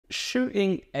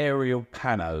Shooting aerial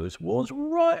panos was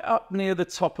right up near the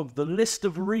top of the list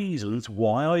of reasons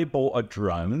why I bought a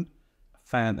drone,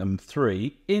 Phantom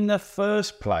 3, in the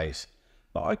first place.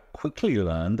 But I quickly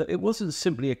learned that it wasn't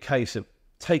simply a case of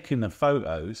taking the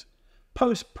photos.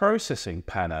 Post-processing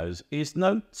panos is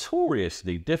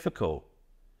notoriously difficult.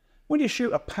 When you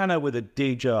shoot a pano with a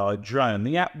DJI drone,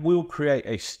 the app will create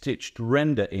a stitched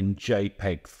render in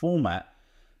JPEG format,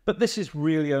 but this is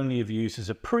really only of use as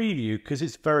a preview because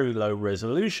it's very low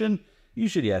resolution,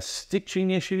 usually has stitching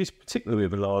issues, particularly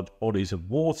with large bodies of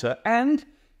water, and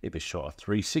if it's shot a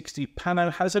 360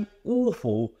 pano, has an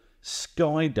awful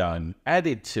sky dome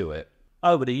added to it.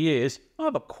 Over the years,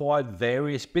 I've acquired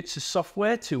various bits of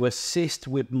software to assist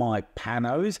with my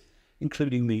panos,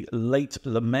 including the late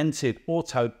lamented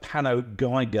Auto Pano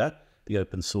Geiger, the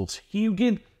open source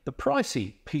Hugin, the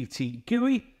pricey PT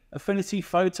GUI, Affinity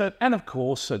Photo, and of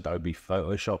course Adobe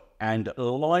Photoshop and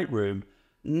Lightroom.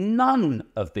 None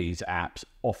of these apps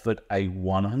offered a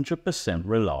 100%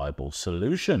 reliable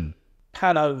solution.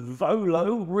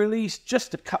 Panovolo, released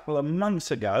just a couple of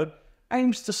months ago,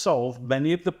 aims to solve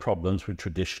many of the problems with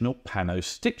traditional pano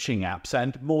stitching apps,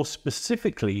 and more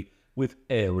specifically with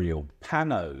aerial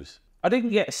panos. I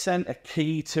didn't get sent a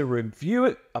key to review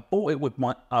it. I bought it with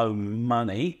my own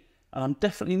money, and I'm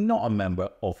definitely not a member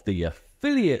of the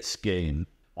affiliate scheme.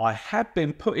 I have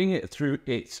been putting it through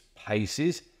its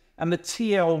paces, and the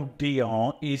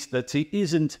TLDR is that it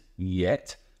isn't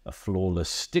yet a flawless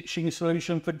stitching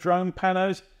solution for drone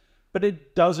panos, but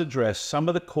it does address some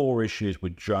of the core issues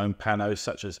with drone panos,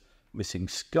 such as missing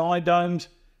sky domes,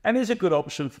 and is a good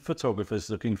option for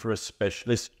photographers looking for a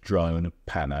specialist drone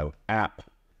pano app.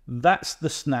 That's the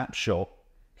snapshot.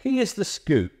 Here's the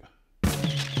scoop.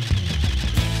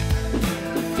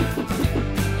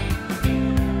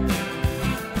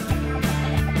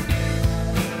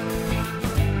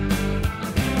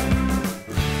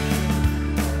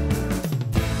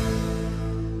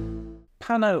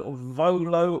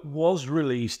 Panovolo was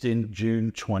released in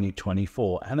June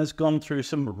 2024 and has gone through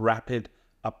some rapid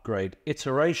upgrade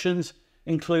iterations,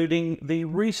 including the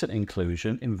recent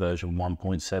inclusion in version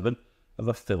 1.7 of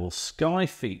a fill sky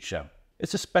feature.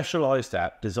 It's a specialized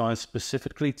app designed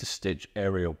specifically to stitch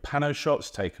aerial pano shots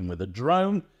taken with a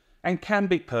drone and can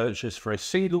be purchased for a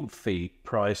single fee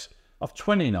price of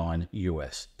 $29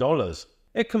 US.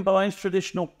 It combines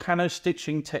traditional pano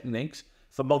stitching techniques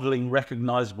for modeling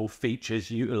recognizable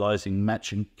features utilizing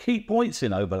matching key points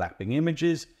in overlapping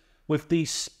images with the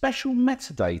special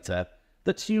metadata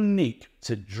that's unique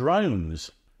to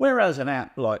drones. Whereas an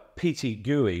app like PT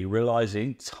GUI relies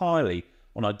entirely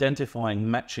on identifying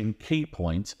matching key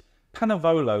points,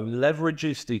 Panovolo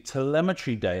leverages the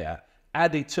telemetry data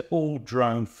added to all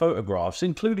drone photographs,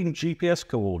 including GPS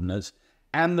coordinates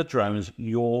and the drone's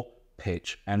yaw,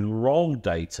 pitch, and roll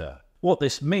data. What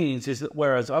this means is that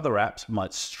whereas other apps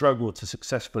might struggle to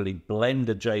successfully blend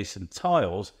adjacent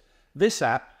tiles, this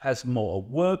app has more to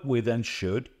work with and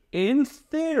should, in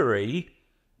theory,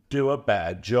 do a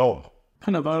better job.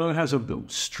 Panovolo has a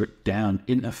stripped down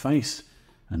interface,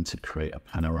 and to create a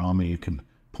panorama you can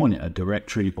point it at a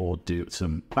directory or do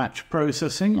some batch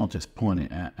processing. I'll just point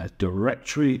it at a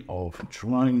directory of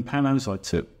drone panos I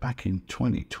took back in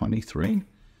 2023.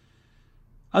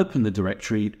 Open the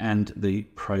directory and the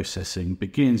processing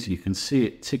begins. You can see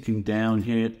it ticking down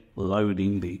here,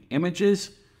 loading the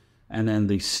images, and then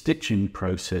the stitching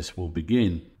process will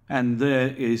begin. And there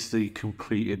is the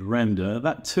completed render.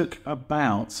 That took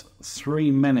about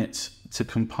 3 minutes to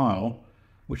compile,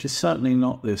 which is certainly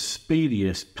not the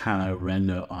speediest pano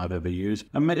render I've ever used.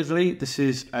 Admittedly, this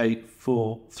is a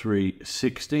full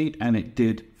 360 and it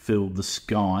did fill the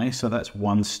sky, so that's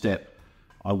one step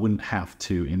I wouldn't have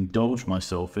to indulge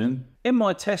myself in. In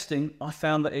my testing, I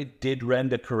found that it did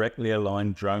render correctly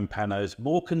aligned drone panos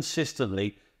more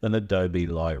consistently than Adobe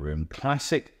Lightroom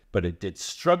Classic, but it did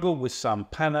struggle with some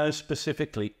panos,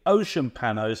 specifically ocean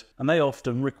panos, and they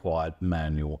often required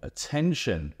manual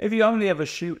attention. If you only ever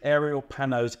shoot aerial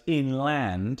panos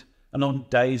inland and on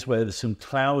days where there's some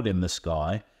cloud in the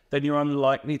sky, then you're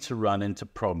unlikely to run into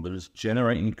problems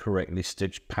generating correctly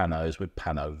stitched panos with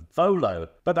Panovolo.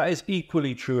 But that is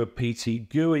equally true of PT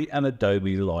GUI and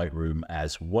Adobe Lightroom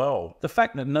as well. The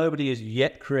fact that nobody has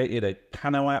yet created a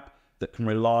pano app that can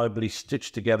reliably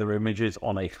stitch together images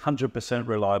on a 100%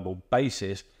 reliable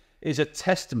basis is a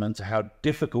testament to how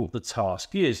difficult the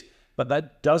task is, but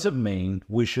that doesn't mean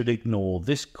we should ignore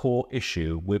this core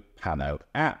issue with pano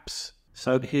apps.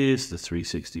 So here's the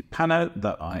 360 pano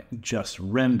that I just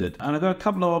rendered. And I've got a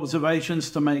couple of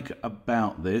observations to make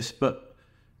about this, but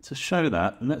to show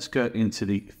that, let's go into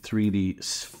the 3D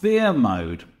sphere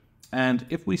mode. And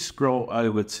if we scroll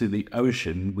over to the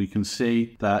ocean, we can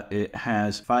see that it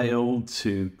has failed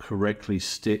to correctly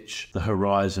stitch the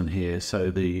horizon here.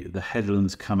 So the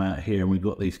headlands come out here and we've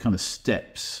got these kind of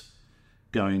steps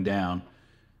going down.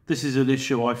 This is an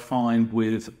issue I find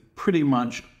with pretty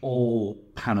much all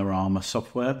Panorama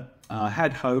software. I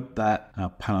had hoped that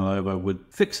Panovolo would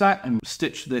fix that and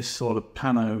stitch this sort of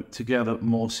pano together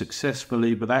more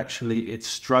successfully, but actually it's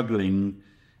struggling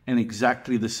in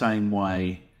exactly the same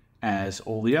way as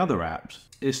all the other apps.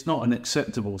 It's not an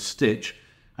acceptable stitch,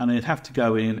 and I'd have to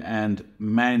go in and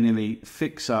manually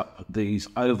fix up these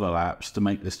overlaps to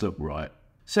make this look right.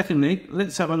 Secondly,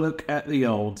 let's have a look at the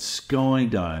old Sky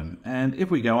Dome, and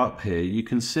if we go up here you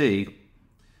can see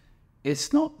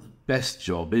it's not the best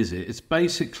job, is it? It's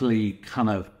basically kind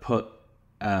of put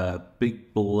a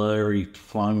big blurry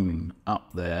clone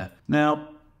up there. Now,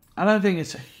 I don't think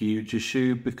it's a huge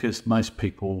issue because most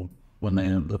people, when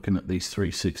they're looking at these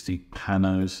 360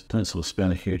 panos, don't sort of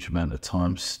spend a huge amount of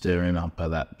time staring up at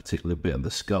that particular bit of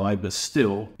the sky, but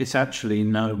still, it's actually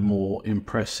no more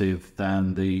impressive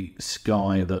than the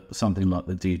sky that something like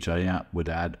the DJ app would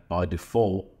add by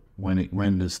default when it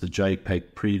renders the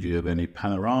JPEG preview of any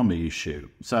Panorama you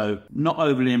shoot. So not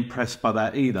overly impressed by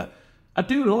that either. I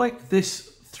do like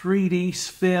this 3D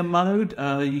sphere mode.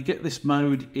 You get this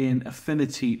mode in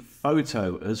Affinity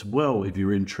Photo as well if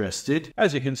you're interested.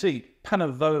 As you can see,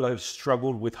 Panovolo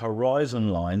struggled with horizon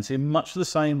lines in much the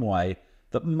same way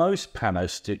that most pano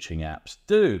stitching apps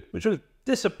do, which was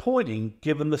disappointing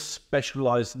given the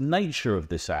specialized nature of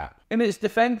this app. In its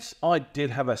defense, I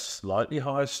did have a slightly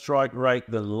higher strike rate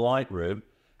than Lightroom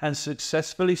and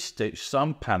successfully stitched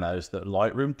some panos that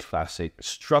Lightroom Classic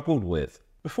struggled with.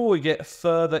 Before we get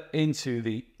further into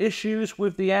the issues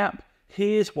with the app,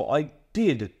 here's what I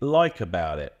did like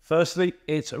about it. Firstly,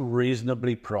 it's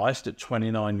reasonably priced at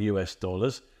 $29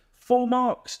 US. Full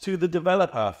marks to the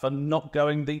developer for not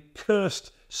going the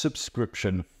cursed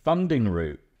subscription funding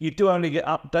route. You do only get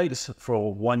updates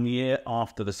for 1 year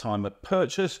after the time of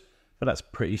purchase, but that's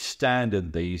pretty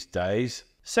standard these days.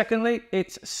 Secondly,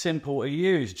 it's simple to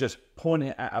use. Just point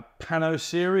it at a pano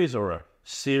series or a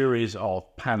series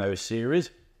of pano series,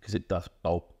 because it does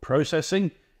bulk processing,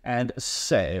 and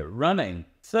set it running.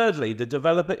 Thirdly, the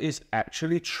developer is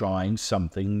actually trying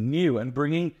something new and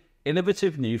bringing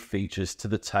innovative new features to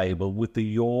the table with the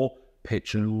yaw,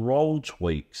 pitch and roll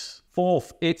tweaks.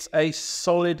 Fourth, it's a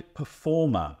solid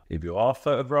performer. If you are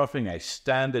photographing a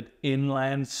standard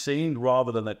inland scene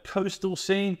rather than a coastal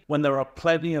scene, when there are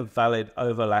plenty of valid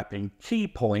overlapping key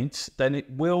points, then it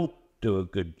will do a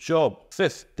good job.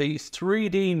 Fifth, the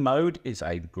 3D mode is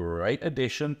a great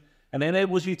addition and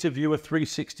enables you to view a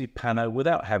 360 pano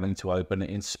without having to open it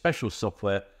in special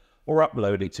software or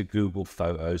upload it to Google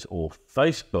Photos or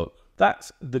Facebook.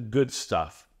 That's the good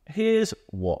stuff. Here's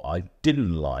what I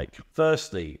didn't like.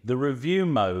 Firstly, the review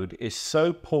mode is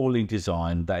so poorly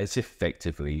designed that it's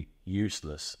effectively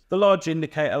useless. The large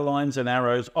indicator lines and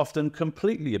arrows often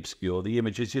completely obscure the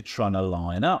images you're trying to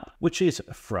line up, which is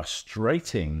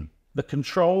frustrating. The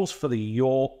controls for the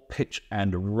yaw, pitch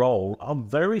and roll are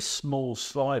very small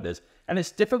sliders, and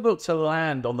it's difficult to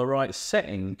land on the right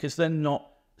setting because they're not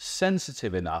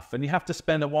sensitive enough, and you have to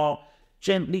spend a while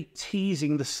gently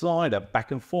teasing the slider back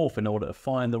and forth in order to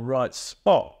find the right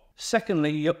spot.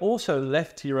 Secondly, you're also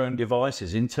left to your own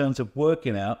devices in terms of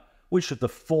working out which of the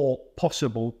 4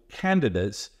 possible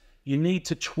candidates you need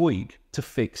to tweak to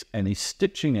fix any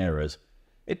stitching errors.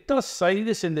 It does say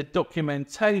this in the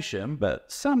documentation,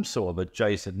 but some sort of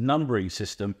adjacent numbering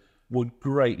system would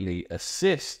greatly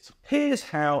assist. Here's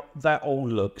how that all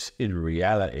looks in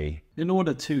reality. In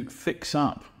order to fix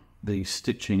up the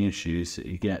stitching issues that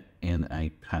you get in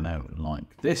a pano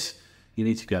like this, you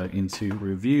need to go into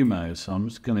review mode. So I'm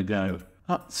just going to go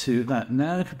up to that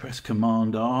now. You can press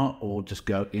Command R or just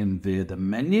go in via the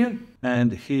menu.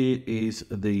 And here is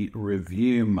the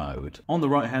review mode. On the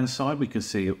right hand side, we can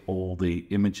see all the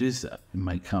images that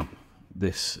make up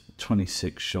this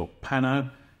 26 shot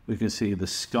pano. We can see the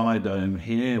sky dome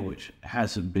here, which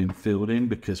hasn't been filled in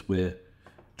because we're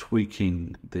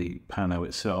tweaking the pano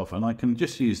itself, and I can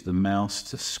just use the mouse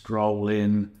to scroll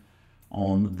in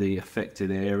on the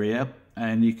affected area,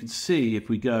 and you can see if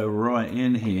we go right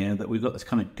in here that we've got this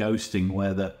kind of ghosting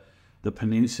where the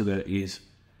peninsula is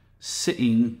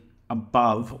sitting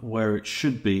above where it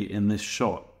should be in this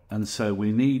shot, and so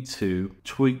we need to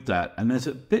tweak that. And there's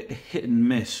a bit hit and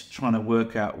miss trying to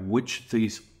work out which of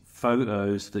these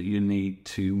photos that you need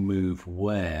to move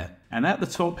where. And at the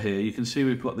top here, you can see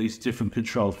we've got these different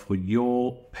controls for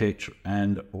yaw, pitch,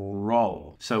 and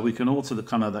roll. So we can alter the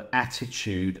kind of the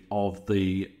attitude of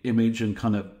the image and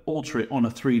kind of alter it on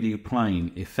a 3D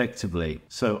plane effectively.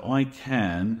 So I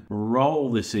can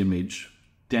roll this image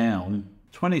down.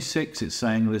 26, it's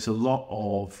saying there's a lot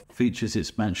of features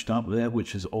it's matched up there,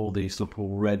 which is all these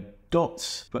little red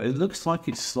dots, but it looks like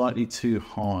it's slightly too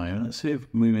high. Let's see if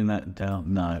moving that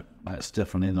down. No, that's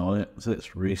definitely not it. So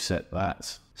let's reset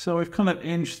that. So we've kind of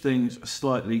inched things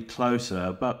slightly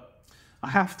closer, but I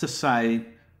have to say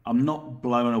I'm not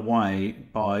blown away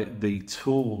by the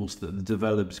tools that the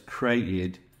developers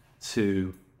created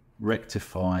to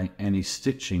rectify any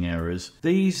stitching errors.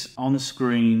 These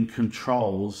on-screen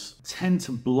controls tend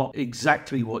to block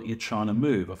exactly what you're trying to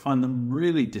move. I find them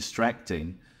really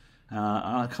distracting.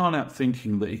 I can't help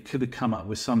thinking that he could have come up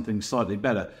with something slightly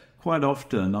better. Quite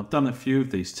often, I've done a few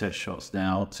of these test shots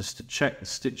now just to check the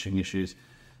stitching issues.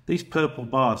 These purple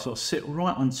bars sort of sit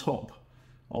right on top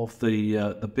of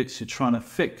the bits you're trying to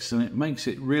fix, and it makes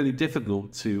it really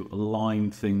difficult to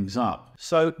line things up.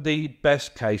 So the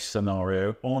best case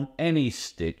scenario on any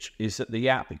stitch is that the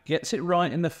app gets it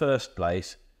right in the first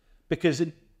place, because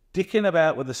dicking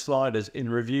about with the sliders in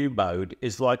review mode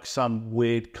is like some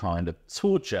weird kind of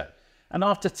torture. And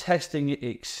after testing it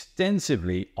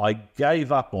extensively, I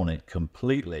gave up on it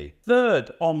completely.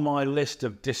 Third on my list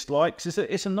of dislikes is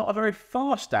that it's not a very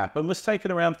fast app and was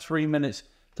taking around 3 minutes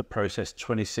to process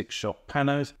 26 shot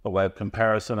panos. By way of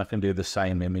comparison, I can do the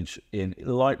same image in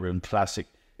Lightroom Classic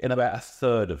in about a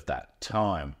third of that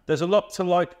time. There's a lot to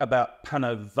like about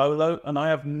Panovolo, and I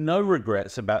have no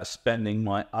regrets about spending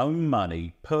my own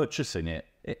money purchasing it.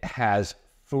 It has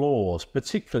flaws,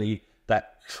 particularly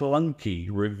that clunky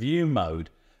review mode,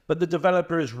 but the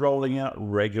developer is rolling out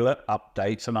regular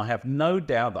updates, and I have no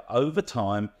doubt that over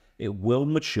time it will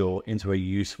mature into a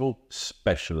useful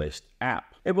specialist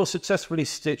app. It will successfully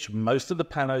stitch most of the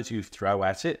panos you throw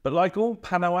at it, but like all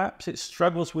pano apps, it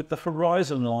struggles with the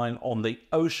horizon line on the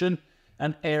ocean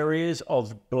and areas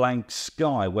of blank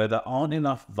sky where there aren't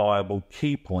enough viable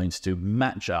key points to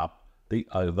match up the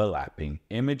overlapping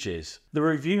images. The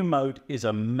review mode is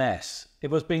a mess.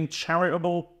 If I was being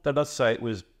charitable, then I'd say it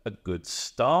was a good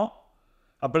start.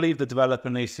 I believe the developer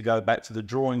needs to go back to the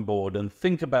drawing board and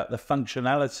think about the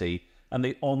functionality and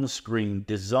the on-screen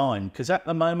design, because at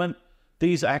the moment,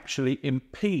 these actually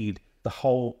impede the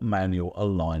whole manual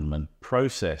alignment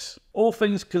process. All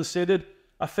things considered,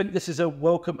 I think this is a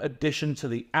welcome addition to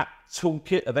the app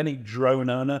toolkit of any drone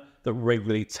owner that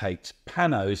regularly takes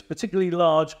panos, particularly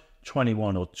large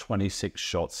 21 or 26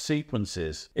 shot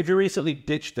sequences. If you recently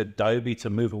ditched Adobe to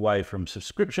move away from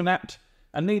subscription apps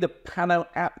and need a pano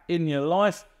app in your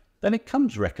life, then it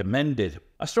comes recommended.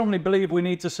 I strongly believe we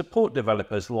need to support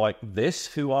developers like this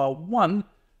who are 1,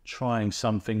 trying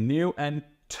something new, and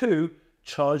 2,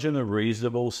 charging a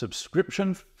reasonable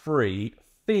subscription-free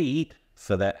fee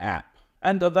for their app.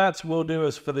 And that will do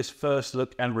us for this first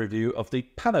look and review of the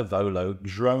Panovolo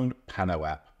drone pano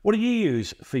app. What do you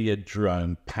use for your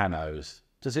drone panos?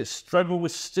 Does it struggle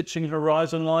with stitching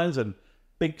horizon lines and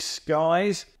big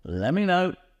skies? Let me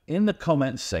know in the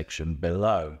comments section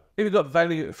below. If you got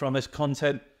value from this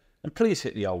content, then please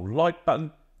hit the old like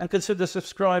button and consider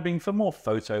subscribing for more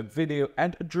photo, video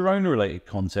and drone related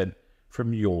content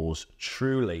from yours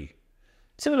truly.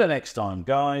 Till the next time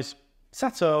guys,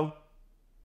 Sato!